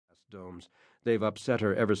domes. They've upset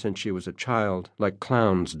her ever since she was a child, like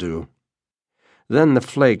clowns do. Then the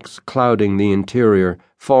flakes clouding the interior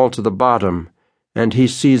fall to the bottom, and he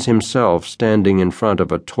sees himself standing in front of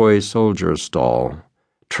a toy soldier stall,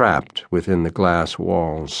 trapped within the glass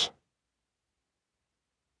walls.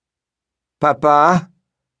 Papa?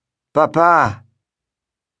 Papa?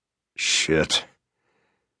 Shit.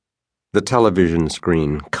 The television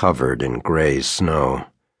screen covered in gray snow.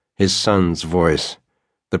 His son's voice,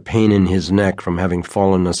 the pain in his neck from having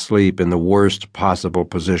fallen asleep in the worst possible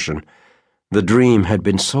position. The dream had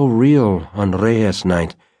been so real on Reyes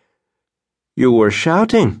night. You were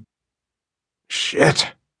shouting.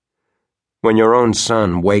 Shit. When your own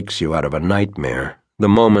son wakes you out of a nightmare, the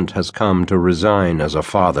moment has come to resign as a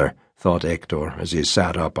father, thought Hector as he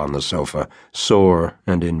sat up on the sofa, sore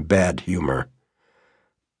and in bad humor.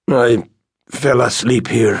 I fell asleep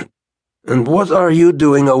here. And what are you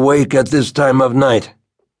doing awake at this time of night?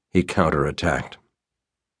 He counterattacked.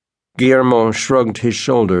 Guillermo shrugged his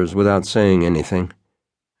shoulders without saying anything,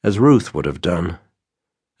 as Ruth would have done,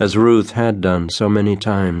 as Ruth had done so many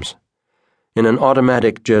times. In an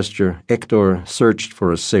automatic gesture, Hector searched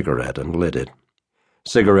for a cigarette and lit it.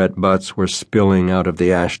 Cigarette butts were spilling out of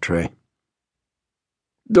the ashtray.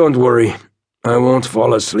 Don't worry, I won't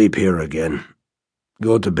fall asleep here again.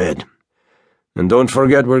 Go to bed. And don't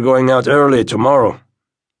forget we're going out early tomorrow.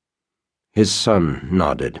 His son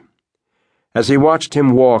nodded. As he watched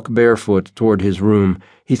him walk barefoot toward his room,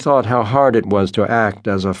 he thought how hard it was to act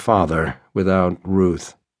as a father without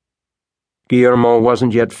Ruth. Guillermo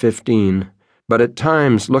wasn't yet 15, but at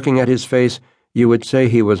times, looking at his face, you would say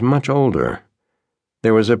he was much older.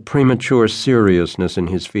 There was a premature seriousness in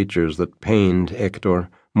his features that pained Hector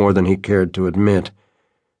more than he cared to admit.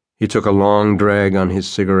 He took a long drag on his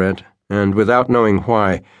cigarette and, without knowing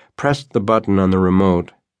why, pressed the button on the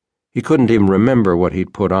remote. He couldn't even remember what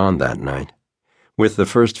he'd put on that night. With the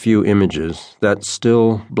first few images, that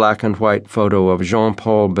still black-and-white photo of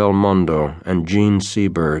Jean-Paul Belmondo and Jean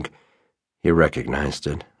Seberg, he recognized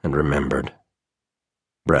it and remembered.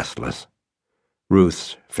 Breathless.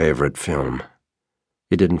 Ruth's favorite film.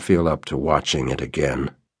 He didn't feel up to watching it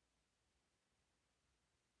again.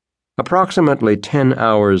 Approximately 10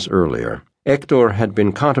 hours earlier, Hector had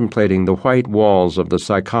been contemplating the white walls of the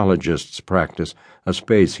psychologist's practice, a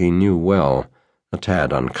space he knew well, a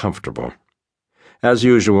tad uncomfortable. As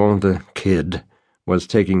usual, the kid was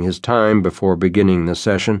taking his time before beginning the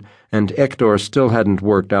session, and Hector still hadn't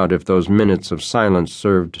worked out if those minutes of silence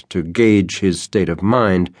served to gauge his state of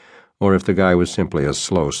mind, or if the guy was simply a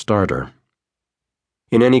slow starter.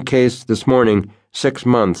 In any case, this morning, 6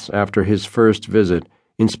 months after his first visit,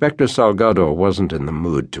 Inspector Salgado wasn't in the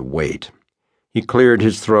mood to wait. He cleared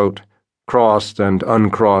his throat, crossed and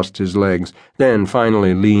uncrossed his legs, then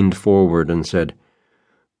finally leaned forward and said,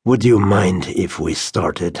 "Would you mind if we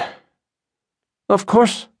started?" "Of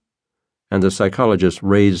course." And the psychologist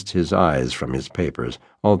raised his eyes from his papers,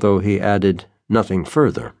 although he added nothing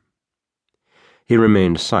further. He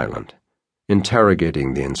remained silent,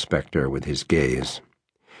 interrogating the inspector with his gaze.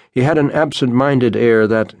 He had an absent-minded air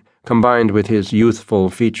that, combined with his youthful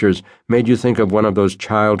features, made you think of one of those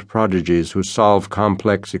child prodigies who solve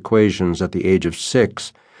complex equations at the age of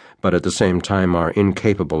 6, but at the same time are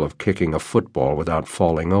incapable of kicking a football without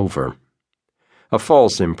falling over. A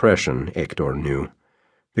false impression, Hector knew.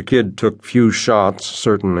 The kid took few shots,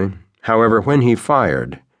 certainly. However, when he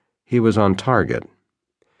fired, he was on target.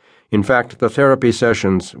 In fact, the therapy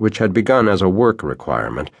sessions, which had begun as a work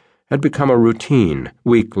requirement, had become a routine,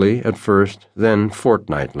 weekly at first, then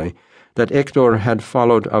fortnightly, that Hector had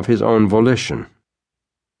followed of his own volition.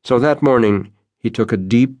 So that morning he took a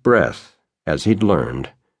deep breath, as he'd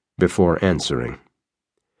learned, before answering.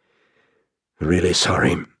 "Really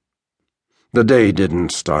sorry. The day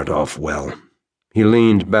didn't start off well." He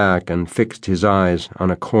leaned back and fixed his eyes on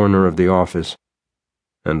a corner of the office.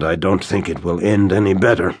 "And I don't think it will end any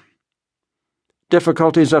better."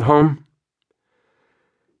 "Difficulties at home?"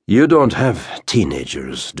 "You don't have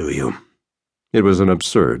teenagers, do you?" It was an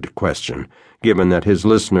absurd question, given that his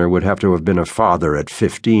listener would have to have been a father at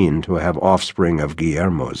 15 to have offspring of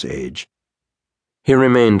Guillermo's age. He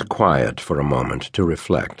remained quiet for a moment to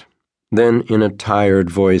reflect. Then, in a tired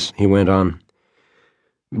voice, he went on,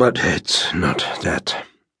 "But it's not that.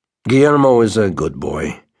 Guillermo is a good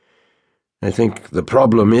boy. I think the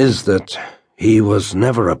problem is that he was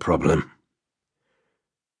never a problem."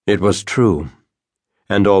 It was true.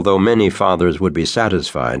 And although many fathers would be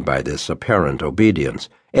satisfied by this apparent obedience,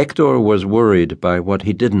 Hector was worried by what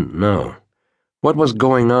he didn't know. What was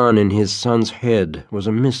going on in his son's head was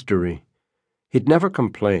a mystery. He'd never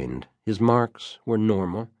complained. His marks were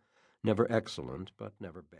normal, never excellent, but never bad.